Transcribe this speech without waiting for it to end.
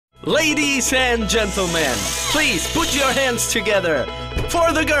Ladies and gentlemen, please put your hands together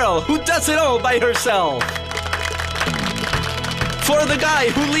for the girl who does it all by herself. For the guy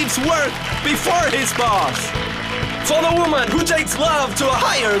who leaves work before his boss. For the woman who takes love to a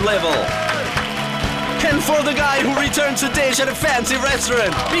higher level. And for the guy who returns a dish at a fancy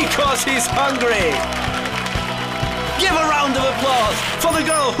restaurant because he's hungry. Give a round of applause for the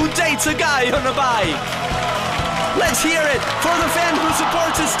girl who dates a guy on a bike. Let's hear it for the fan who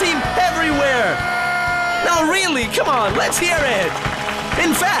supports his team everywhere. Now really, come on, let's hear it.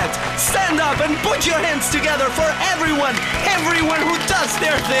 In fact, stand up and put your hands together for everyone who does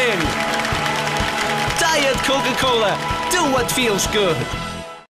their thing. Diet Coca-Cola, do what feels good.